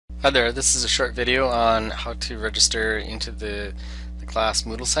Hi there, this is a short video on how to register into the class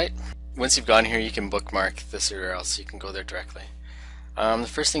Moodle site. Once you've gone here, you can bookmark this URL so you can go there directly. The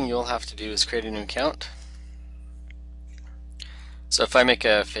first thing you'll have to do is create a new account. So if I make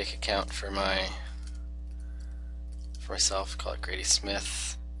a fake account for myself, call it Grady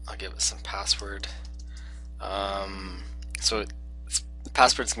Smith, I'll give it some password. The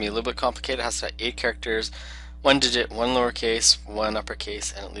password's gonna be a little bit complicated. It has to have 8 characters, 1 digit, 1 lowercase, 1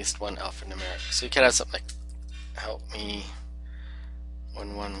 uppercase, and at least 1 alphanumeric. So you could have something like help me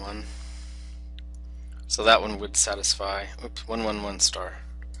 111. So that one would satisfy 111 star.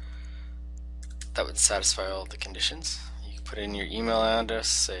 That would satisfy all the conditions. You can put in your email address,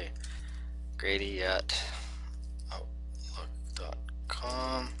 say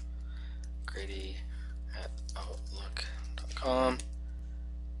grady@outlook.com, grady@outlook.com,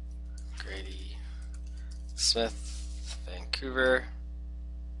 Grady Smith, Vancouver,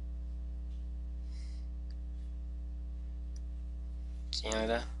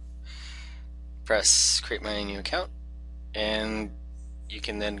 Canada. Press create my new account, and you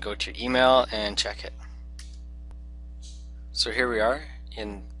can then go to your email and check it. So here we are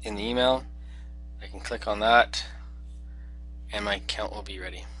in the email. I can click on that and my account will be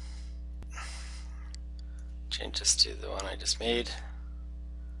ready. Change this to the one I just made.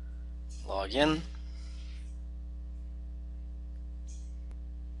 Log in.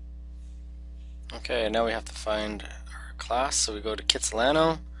 Okay, now we have to find our class, so we go to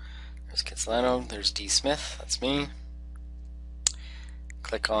Kitsilano. There's Kitsilano, there's D. Smith, that's me.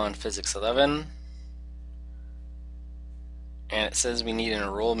 Click on Physics 11, and it says we need an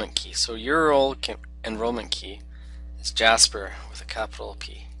enrollment key. So your enrollment key is Jasper with a capital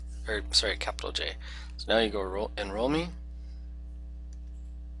P, or sorry, capital J. So now you go enroll me.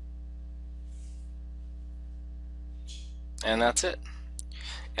 And that's it.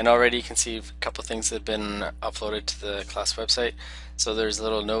 And already you can see a couple of things that have been uploaded to the class website. So there's a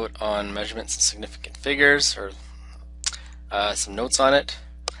little note on measurements and significant figures, or some notes on it,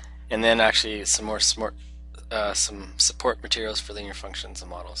 and then actually some support materials for linear functions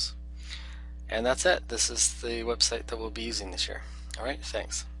and models. And that's it. This is the website that we'll be using this year. Alright,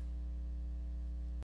 thanks.